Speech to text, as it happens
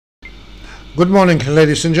Good morning,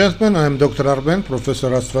 ladies and gentlemen. I'm Dr. Armen, Professor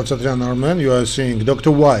Astvatsatrian Armen. You are seeing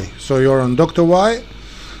Dr. Y. So you're on Dr. Y,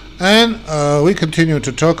 and we continue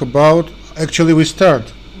to talk about. Today we'll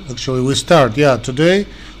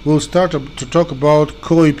start to talk about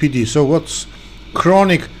COPD. So what's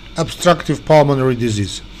chronic obstructive pulmonary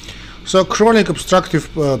disease? So chronic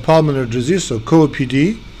obstructive pulmonary disease, so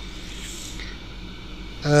COPD,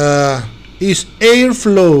 is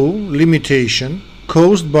airflow limitation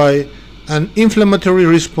caused by an inflammatory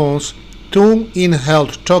response to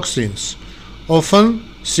inhaled toxins, often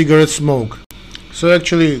cigarette smoke. So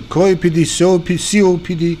actually COPD,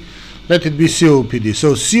 COPD, let it be COPD.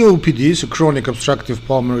 So COPD is a chronic obstructive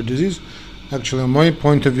pulmonary disease. Actually, my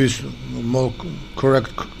point of view is more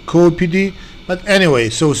correct, COPD. But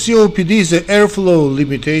anyway, so COPD is an airflow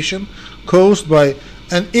limitation caused by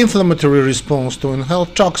an inflammatory response to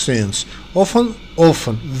inhaled toxins,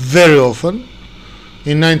 very often,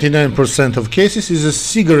 in 99% of cases, is a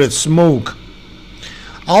cigarette smoke.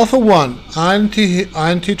 Alpha-1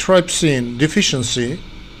 antitrypsin deficiency.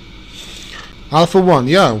 Alpha-1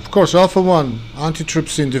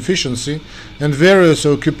 antitrypsin deficiency and various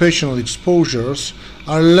occupational exposures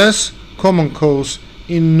are less common cause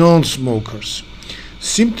in non-smokers.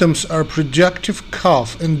 Symptoms are productive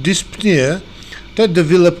cough and dyspnea that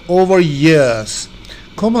develop over years.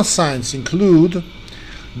 Common signs include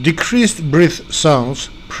decreased breath sounds,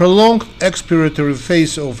 prolonged expiratory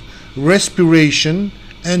phase of respiration,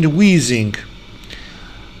 and wheezing.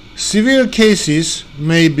 Severe cases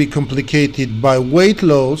may be complicated by weight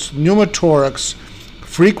loss, pneumothorax,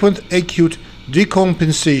 frequent acute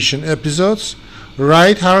decompensation episodes,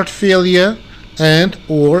 right heart failure, and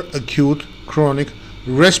or acute chronic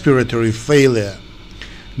respiratory failure.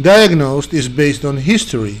 Diagnosed is based on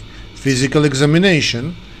history, physical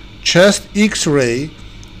examination, chest X-ray,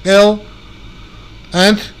 and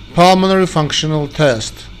pulmonary functional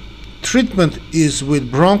test. Treatment is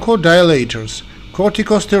with bronchodilators,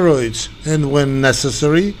 corticosteroids, and when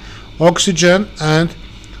necessary, oxygen and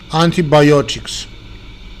antibiotics.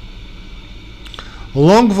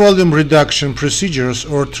 Long volume reduction procedures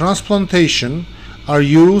or transplantation are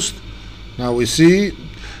used, now we see,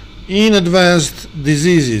 in advanced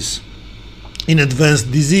disease.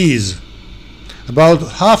 About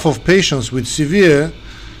half of patients with severe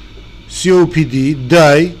COPD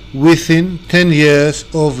die within 10 years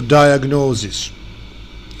of diagnosis.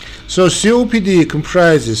 So COPD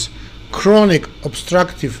comprises chronic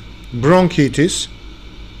obstructive bronchitis,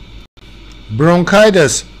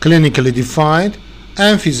 bronchitis clinically defined,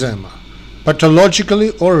 emphysema,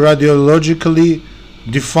 pathologically or radiologically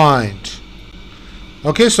defined.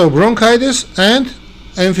 Okay, so bronchitis and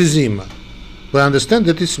emphysema. We understand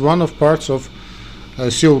that is one of parts of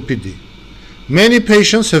COPD. Many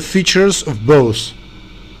patients have features of both.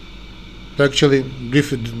 Actually,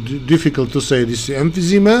 difficult to say this is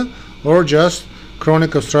emphysema or just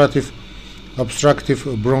chronic obstructive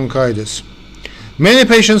bronchitis. Many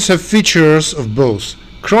patients have features of both.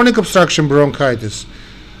 Chronic obstruction bronchitis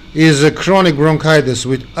is a chronic bronchitis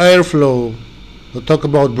with airflow. We'll talk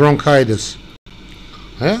about bronchitis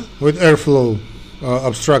with airflow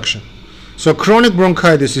obstruction. So chronic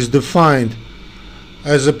bronchitis is defined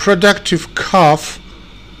as a productive cough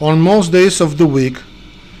on most days of the week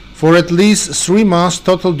for at least 3 months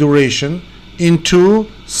total duration in 2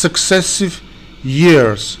 successive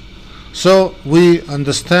years. So we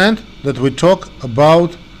understand that we talk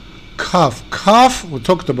about cough. We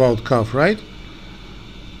talked about cough, right?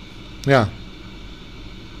 Yeah.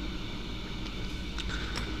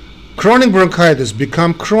 Chronic bronchitis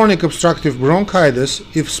become chronic obstructive bronchitis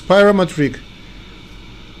if spirometric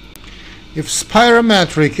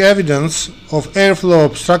evidence of airflow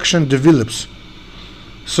obstruction develops.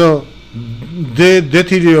 So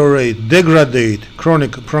degrade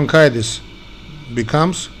chronic bronchitis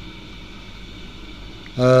becomes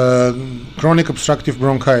chronic obstructive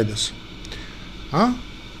bronchitis.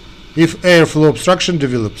 If airflow obstruction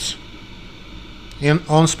develops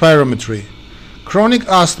on spirometry. Chronic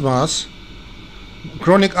asthmatic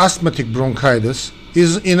bronchitis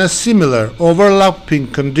is in a similar overlapping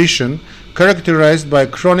condition characterized by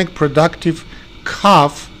chronic productive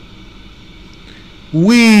cough,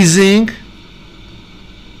 wheezing,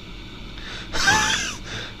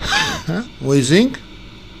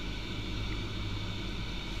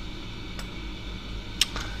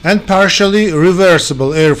 and partially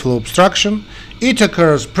reversible airflow obstruction. It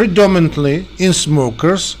occurs predominantly in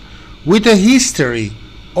smokers with a history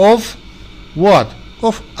of what?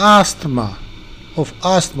 Of asthma. Of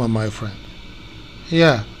asthma, my friend.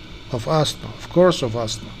 Yeah, of asthma. Of course, of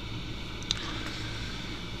asthma.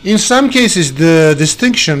 In some cases, the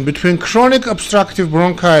distinction between chronic obstructive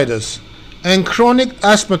bronchitis and chronic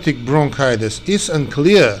asthmatic bronchitis is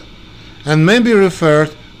unclear and may be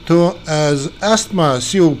referred to as asthma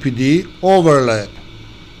COPD overlap,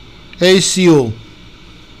 ACO.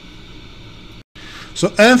 So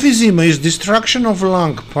emphysema is destruction of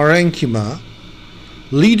lung parenchyma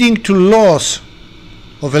leading to loss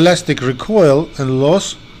of elastic recoil and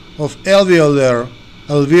loss of alveolar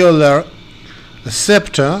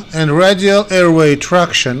septa and radial airway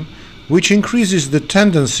traction, which increases the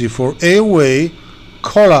tendency for airway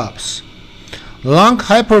collapse. Lung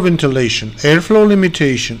hyperventilation, airflow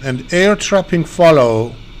limitation, and air trapping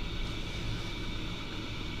follow.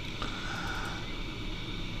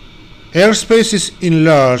 Airspace is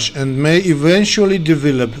enlarged and may eventually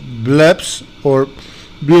develop bleps or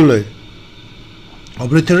bullae.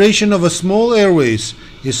 Obliteration of a small airways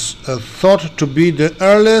is thought to be the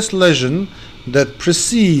earliest lesion that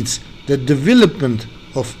precedes the development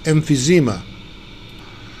of emphysema.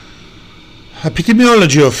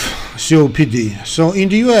 Epidemiology of COPD. So in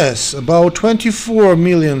the US, about 24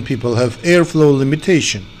 million people have airflow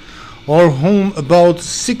limitation, or whom about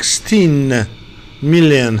 16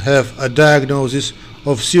 million have a diagnosis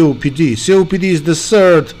of COPD. COPD is the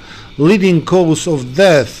third leading cause of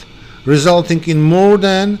death, resulting in more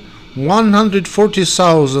than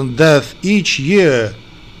 140,000 deaths each year,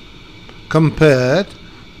 compared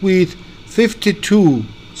with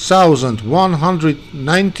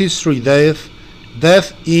 52,193 deaths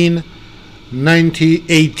in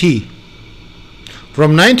 1980.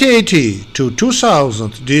 From 1980 to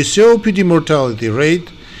 2000, the COPD mortality rate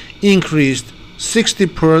increased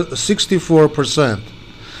 64%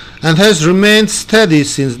 and has remained steady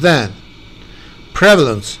since then.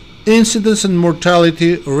 Prevalence, incidence and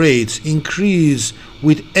mortality rates increase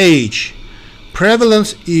with age.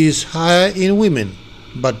 Prevalence is higher in women,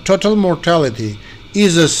 but total mortality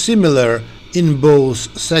is similar in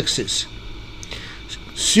both sexes.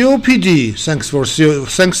 COPD, thanks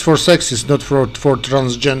for sexes, not for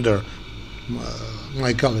transgender,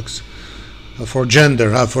 my colleagues. For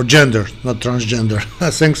gender, not transgender.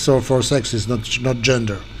 Thanks for sexes, not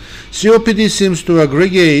gender. COPD seems to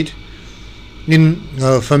aggregate in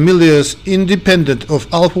familiars independent of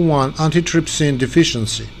alpha-1 antitrypsin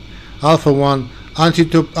deficiency, alpha-1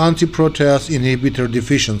 antiprotease inhibitor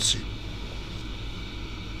deficiency.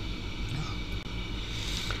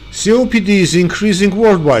 COPD is increasing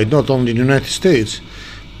worldwide, not only in the United States,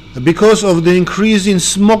 because of the increase in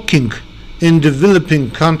smoking in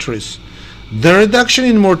developing countries. The reduction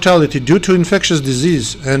in mortality due to infectious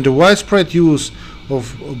disease and the widespread use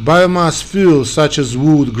of biomass fuels such as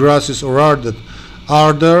wood, grasses, or other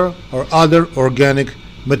organic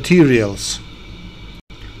materials.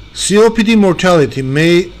 COPD mortality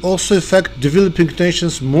may also affect developing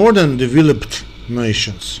nations more than developed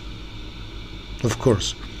nations. Of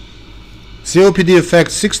course. COPD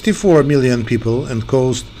affects 64 million people and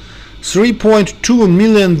caused 3.2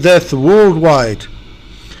 million deaths worldwide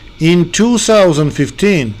in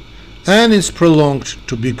 2015, and is prolonged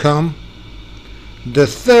to become the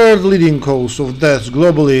third leading cause of deaths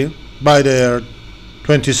globally by the year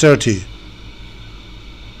 2030.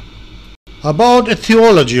 About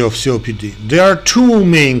etiology of COPD. There are two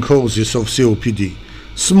main causes of COPD: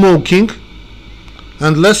 smoking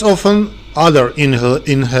and less often other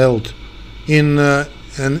inhalational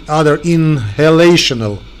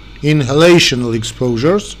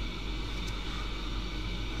exposures.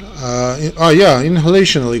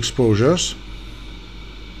 Inhalational exposures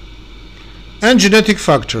and genetic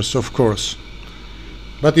factors, of course.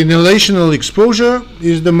 But inhalational exposure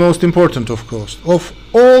is the most important, of course. Of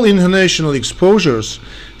all inhalational exposures,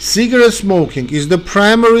 cigarette smoking is the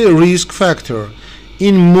primary risk factor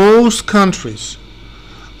in most countries.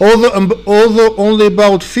 Although only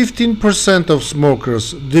about 15% of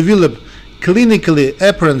smokers develop clinically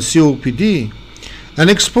apparent COPD, an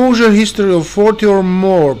exposure history of 40 or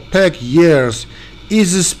more PEG years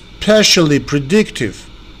is especially predictive.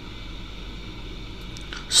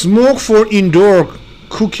 Smoke for indoor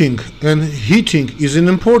cooking and heating is an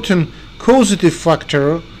important causative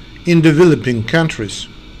factor in developing countries.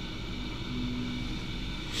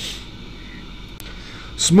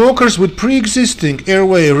 Smokers with pre-existing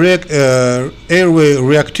airway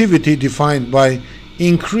reactivity defined by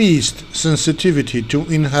increased sensitivity to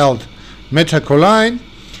inhaled methacholine,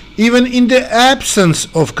 even in the absence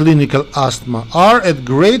of clinical asthma, are at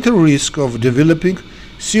greater risk of developing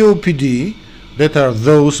COPD than are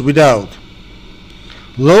those without.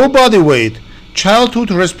 Low body weight, childhood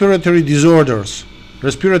respiratory disorders,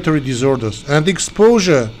 and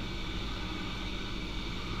exposure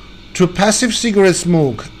to to passive cigarette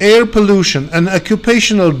smoke, air pollution, and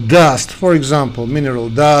occupational dust, for example, mineral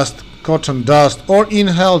dust, cotton dust, or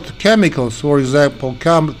inhaled chemicals, for example,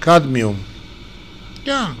 cadmium,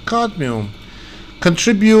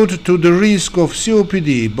 contribute to the risk of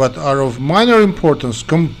COPD, but are of minor importance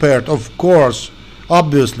compared, of course,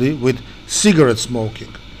 obviously, with cigarette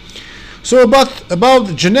smoking. So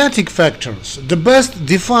about genetic factors, the best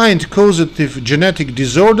defined causative genetic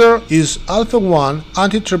disorder is alpha-1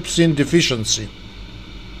 antitrypsin deficiency,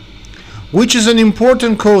 which is an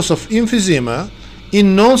important cause of emphysema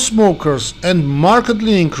in non-smokers and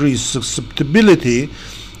markedly increased susceptibility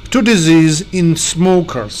to disease in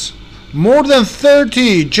smokers. More than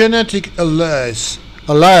 30 genetic alleles,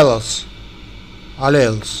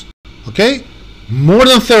 okay? More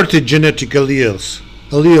than 30 genetic alleles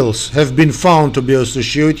have been found to be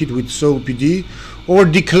associated with COPD or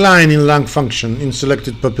decline in lung function in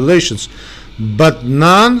selected populations, but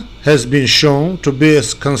none has been shown to be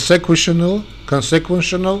as consequential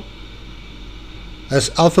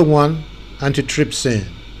as alpha-1 antitrypsin.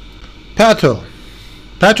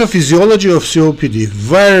 Pathophysiology of COPD.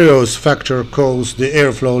 Various factors cause the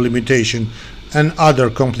airflow limitation and other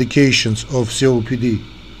complications of COPD.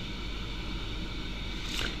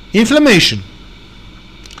 Inflammation.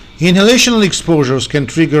 Inhalational exposures can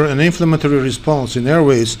trigger an inflammatory response in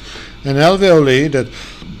airways and alveoli that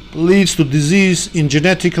leads to disease in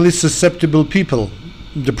genetically susceptible people.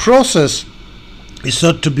 The process is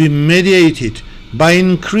thought to be mediated by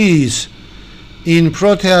increase in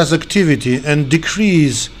protease activity and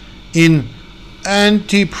decrease in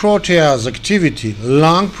antiprotease activity.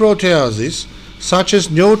 Lung proteases such as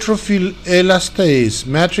neutrophil elastase,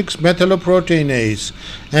 matrix metalloproteinase,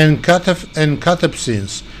 and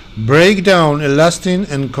cathepsins break down elastin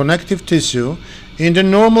and connective tissue in the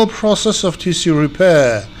normal process of tissue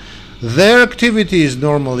repair. Their activity is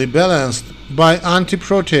normally balanced by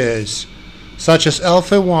antiprotease, such as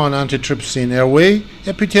alpha-1 antitrypsin airway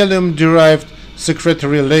epithelium-derived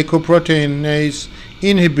secretory leukoproteinase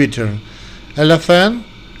inhibitor, LFN,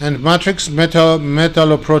 and matrix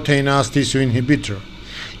metalloproteinase tissue inhibitor.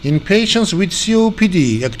 In patients with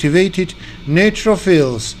COPD, activated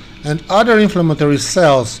neutrophils and other inflammatory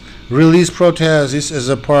cells release proteases as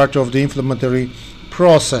a part of the inflammatory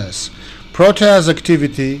process. Protease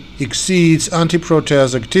activity exceeds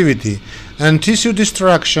antiprotease activity, and tissue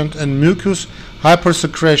destruction and mucus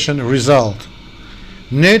hypersecretion result.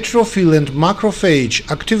 Neutrophil and macrophage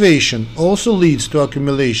activation also leads to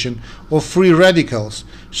accumulation of free radicals,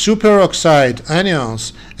 superoxide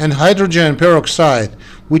anions, and hydrogen peroxide,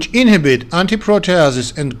 which inhibit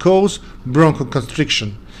antiproteases and cause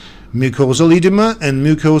bronchoconstriction, mucosal edema, and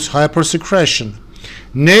mucous hypersecretion.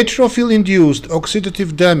 Neutrophil-induced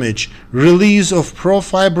oxidative damage, release of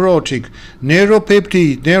profibrotic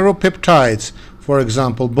neuropeptides, for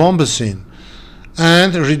example bombesin,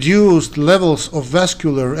 and reduced levels of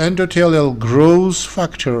vascular endothelial growth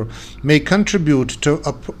factor may contribute to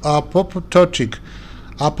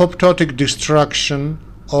apoptotic destruction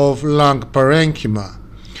of lung parenchyma.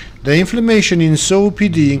 The inflammation in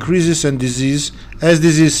COPD increases as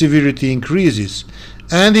disease severity increases,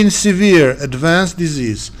 and in severe advanced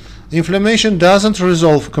disease, inflammation doesn't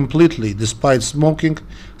resolve completely despite smoking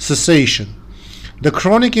cessation. The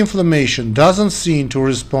chronic inflammation doesn't seem to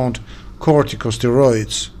respond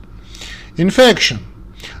corticosteroids. Infection.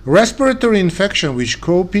 Respiratory infection which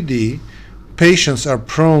COPD patients are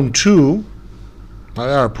prone to,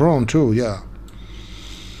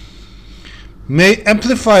 may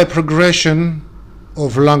amplify progression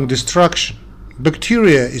of lung destruction.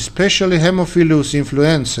 Bacteria, especially Haemophilus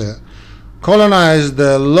influenzae, colonize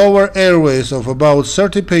the lower airways of about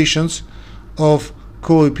 30 patients of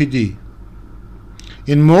COPD.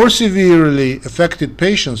 In more severely affected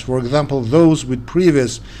patients, for example those with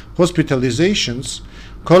previous hospitalizations,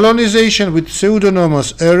 colonization with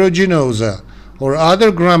Pseudomonas aeruginosa or other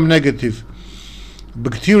gram-negative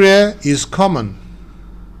bacteria is common.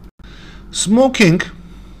 Smoking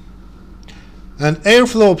and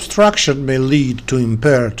airflow obstruction may lead to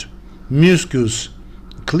impaired mucus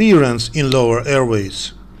clearance in lower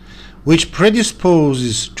airways, which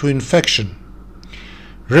predisposes to infection.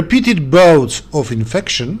 Repeated bouts of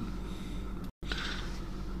infection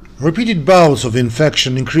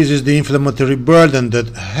increases the inflammatory burden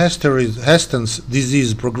that hastens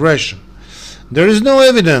disease progression. There is no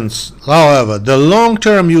evidence, however, that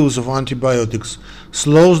long-term use of antibiotics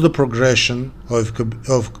slows the progression of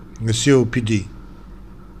COPD.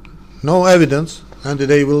 No evidence, and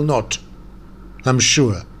they will not, I'm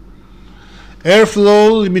sure.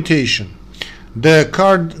 Airflow limitation. The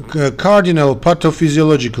cardinal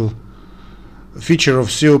pathophysiological feature of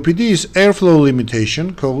COPD is airflow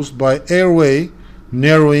limitation caused by airway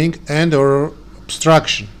narrowing and/or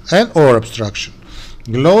obstruction,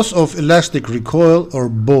 loss of elastic recoil, or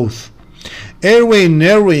both. Airway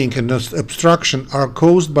narrowing and obstruction are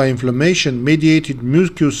caused by inflammation-mediated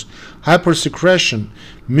mucus hypersecretion,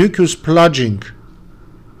 mucus plugging,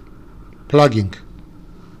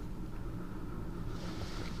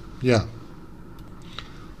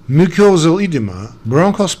 mucosal edema,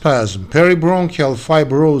 bronchospasm, peribronchial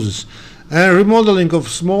fibrosis, and remodeling of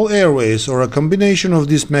small airways, or a combination of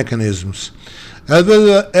these mechanisms.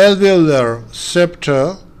 Alveolar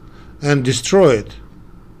septa and destroyed.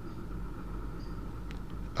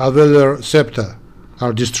 Alveolar septa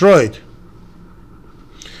are destroyed.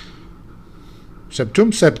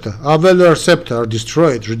 Septum septa. Alveolar septa are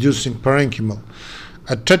destroyed, reducing parenchymal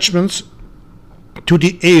attachments to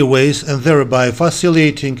the airways and thereby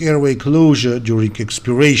facilitating airway closure during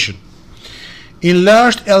expiration.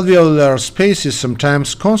 Enlarged alveolar spaces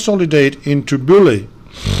sometimes consolidate into bullae,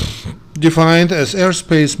 defined as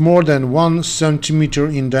airspace more than 1 centimeter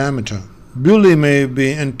in diameter. Bullae may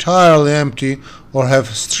be entirely empty or have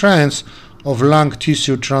strands of lung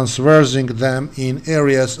tissue transversing them in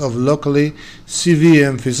areas of locally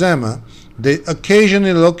severe emphysema. They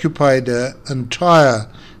occasionally occupy the entire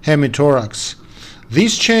hemithorax.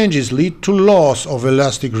 These changes lead to loss of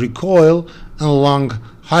elastic recoil and lung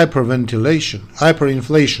hyperinflation.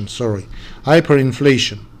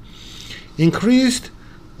 Increased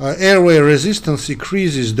airway resistance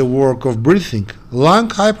increases the work of breathing. Lung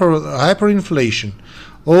hyperinflation,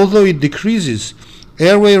 although it decreases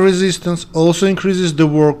airway resistance, also increases the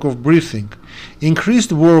work of breathing.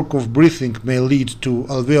 Increased work of breathing may lead to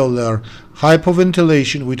alveolar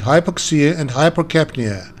hypoventilation with hypoxia and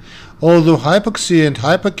hypercapnia, although hypoxia and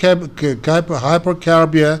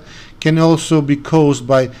hypercarbia can also be caused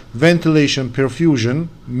by ventilation perfusion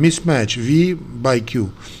mismatch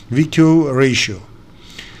VQ ratio.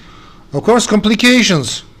 Of course,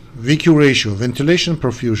 complications, VQ ratio, ventilation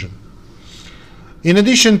perfusion. In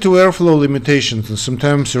addition to airflow limitations and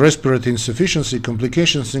sometimes respiratory insufficiency,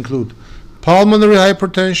 complications include pulmonary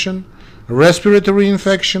hypertension, respiratory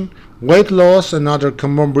infection, weight loss, and other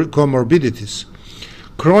comorbidities.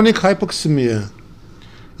 Chronic hypoxemia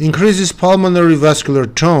increases pulmonary vascular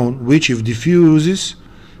tone, which, if diffuse,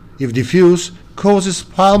 causes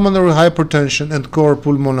pulmonary hypertension and cor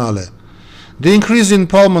pulmonale. The increase in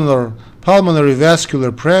pulmonary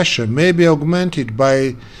vascular pressure may be augmented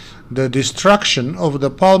by the destruction of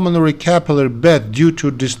the pulmonary capillary bed due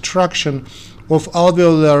to destruction of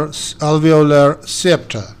alveolar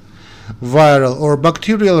septa. Viral or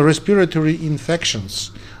bacterial respiratory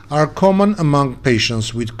infections are common among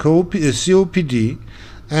patients with COPD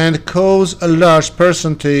and cause a large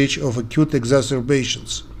percentage of acute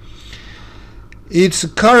exacerbations. It's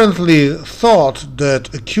currently thought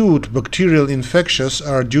that acute bacterial infections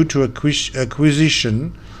are due to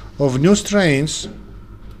acquisition of new strains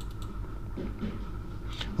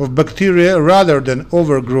of bacteria rather than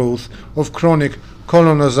overgrowth of chronic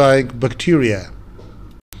colonizing bacteria.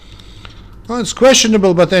 Well, it's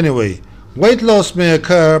questionable, but anyway, weight loss may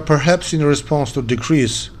occur perhaps in response to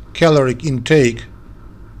decreased caloric intake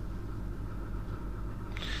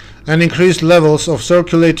and increased levels of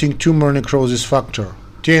circulating tumor necrosis factor,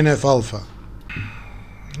 TNF-alpha.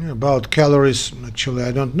 About calories, actually,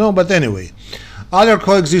 I don't know, but anyway. Other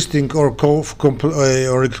coexisting or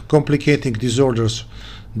complicating disorders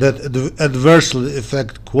that adversely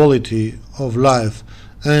affect quality of life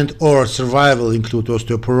and or survival include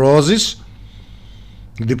osteoporosis,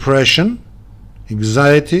 depression,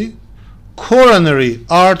 anxiety, coronary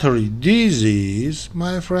artery disease,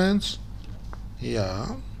 my friends,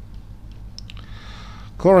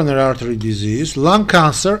 coronary artery disease, lung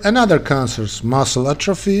cancer and other cancers, muscle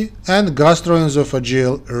atrophy, and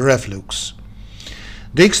gastroesophageal reflux.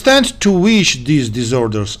 The extent to which these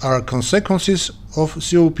disorders are consequences of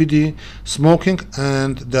COPD, smoking,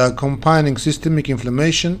 and the accompanying systemic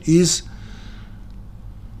inflammation isn't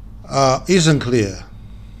clear.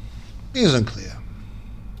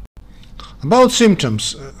 About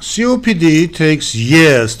symptoms, COPD takes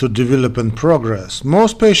years to develop and progress.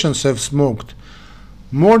 Most patients have smoked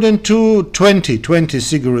more than 20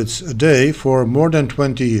 cigarettes a day for more than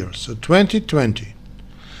 20 years. So 20.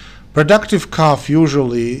 Productive cough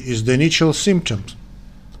usually is the initial symptom.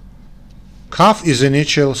 Cough is an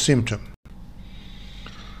initial symptom.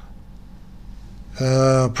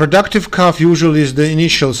 Productive cough usually is the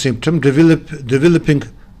initial symptom, developing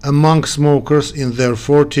among smokers in their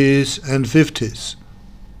 40s and 50s.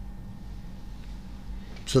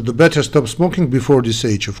 So the better stop smoking before this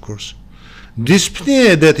age, of course.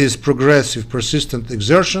 Dyspnea, that is progressive persistent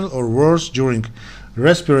exertion or worse during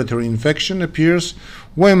respiratory infection, appears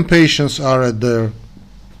when patients are at their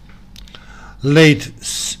late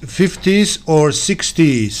 50s or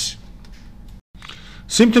 60s.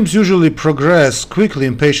 Symptoms usually progress quickly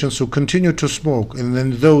in patients who continue to smoke and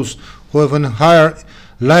in those who have a higher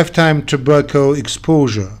lifetime tobacco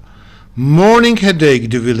exposure. Morning headache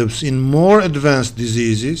develops in more advanced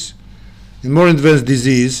disease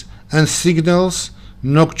and signals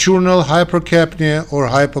nocturnal hypercapnia or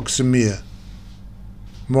hypoxemia.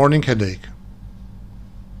 Morning headache.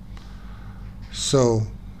 So,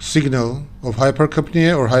 signal of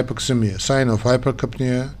hypercapnia or hypoxemia, sign of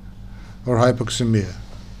hypercapnia or hypoxemia.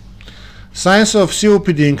 Signs of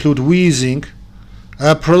COPD include wheezing,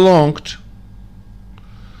 a prolonged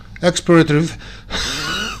expiratory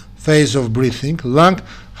phase of breathing, lung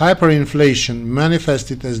hyperinflation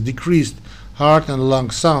manifested as decreased heart and lung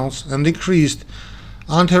sounds, and decreased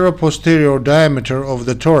anteroposterior diameter of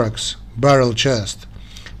the thorax, barrel chest.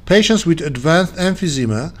 Patients with advanced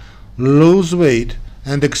emphysema lose weight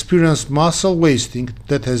and experience muscle wasting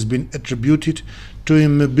that has been attributed to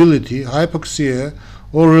immobility, hypoxia,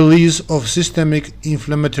 or release of systemic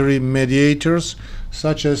inflammatory mediators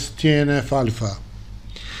such as TNF-alpha.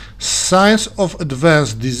 Signs of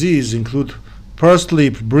advanced disease include pursed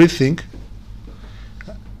lip breathing,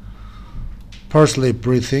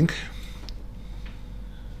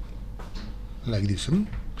 like this,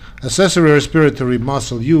 accessory respiratory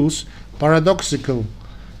muscle use, paradoxical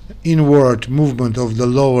inward movement of the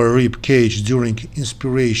lower rib cage during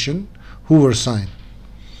inspiration, Hoover sign,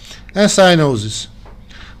 and cyanosis.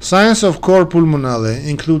 Signs of cor pulmonale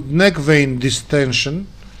include neck vein distension,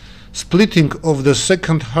 splitting of the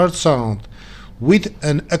second heart sound with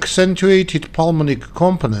an accentuated pulmonary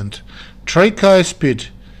component, tricuspid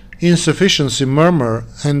insufficiency murmur,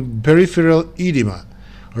 and peripheral edema.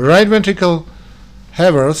 Right ventricle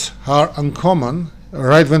heaves are uncommon.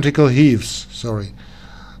 Right ventricle heaves,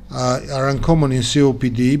 are uncommon in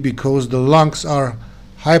COPD because the lungs are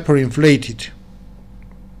hyperinflated.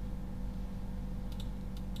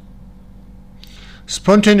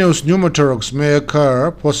 Spontaneous pneumothorax may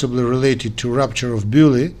occur, possibly related to rupture of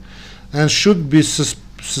bullae, and should be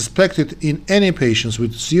suspected in any patients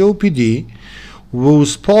with COPD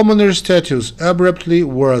whose pulmonary status abruptly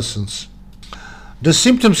worsens. The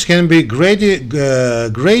symptoms can be graded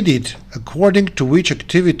according to which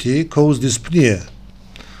activity caused dyspnea.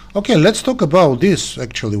 Okay, let's talk about this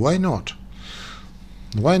actually. Why not?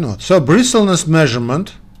 So, bristleness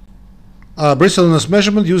measurement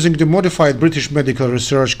using the Modified British Medical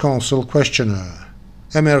Research Council questionnaire,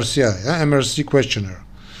 MRC questionnaire.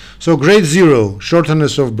 So, grade 0,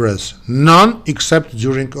 shortness of breath, none except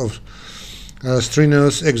during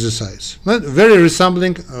strenuous exercise. Very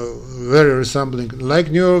resembling,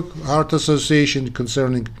 like New York Heart Association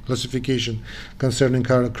classification concerning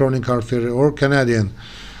chronic heart failure, or Canadian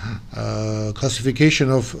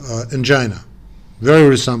classification of angina. Very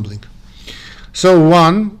resembling. So,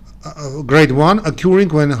 grade 1, occurring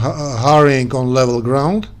when hurrying on level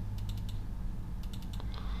ground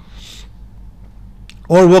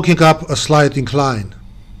or walking up a slight incline.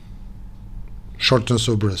 Shortness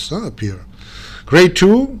of breath appear. Grade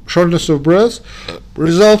 2, shortness of breath,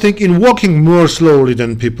 resulting in walking more slowly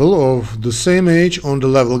than people of the same age on the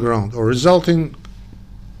level ground, or resulting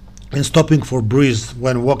in stopping for breath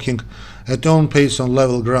when walking at own pace on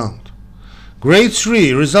level ground. Grade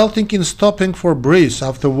 3, resulting in stopping for breath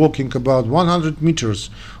after walking about 100 meters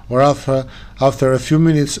or after a few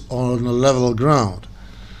minutes on a level ground.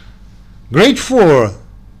 Grade 4,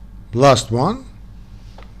 last one,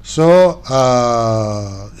 so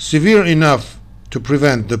severe enough to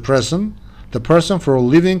prevent the person from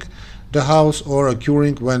leaving the house or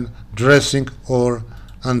occurring when dressing or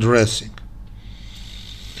undressing.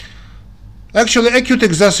 Actually, acute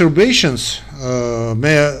exacerbations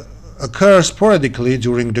may occur sporadically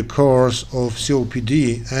during the course of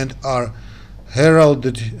COPD and are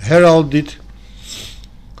heralded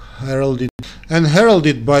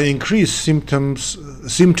by increased symptom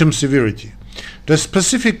severity. The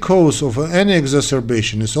specific cause of any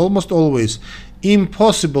exacerbation is almost always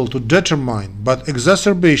impossible to determine, but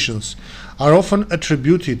exacerbations are often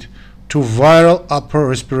attributed to viral upper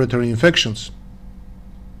respiratory infections,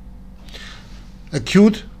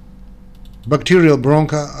 acute bacterial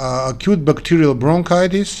bronchitis,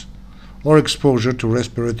 or exposure to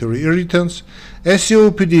respiratory irritants. As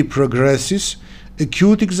COPD progresses,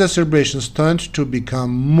 acute exacerbations tend to become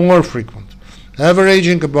more frequent,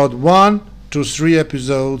 averaging about 1 to 3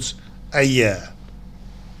 episodes a year.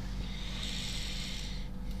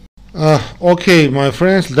 Okay, my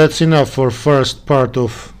friends, that's enough for first part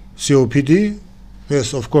of COPD.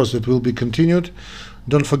 Yes, of course, it will be continued.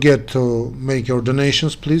 Don't forget to make your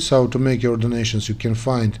donations, please. How to make your donations you can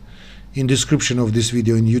find in description of this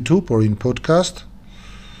video in YouTube or in podcast.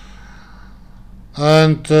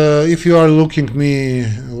 And if you are looking me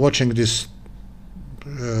watching this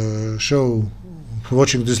show,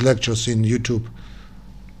 watching these lectures in YouTube,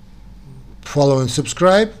 follow and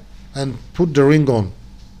subscribe and put the ring on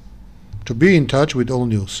to be in touch with all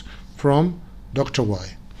news from Dr.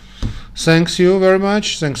 Y. Thanks you very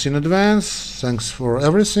much. Thanks in advance. Thanks for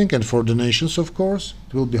everything and for donations, of course.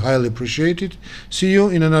 It will be highly appreciated. See you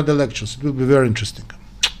in another lecture. It will be very interesting.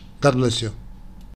 God bless you.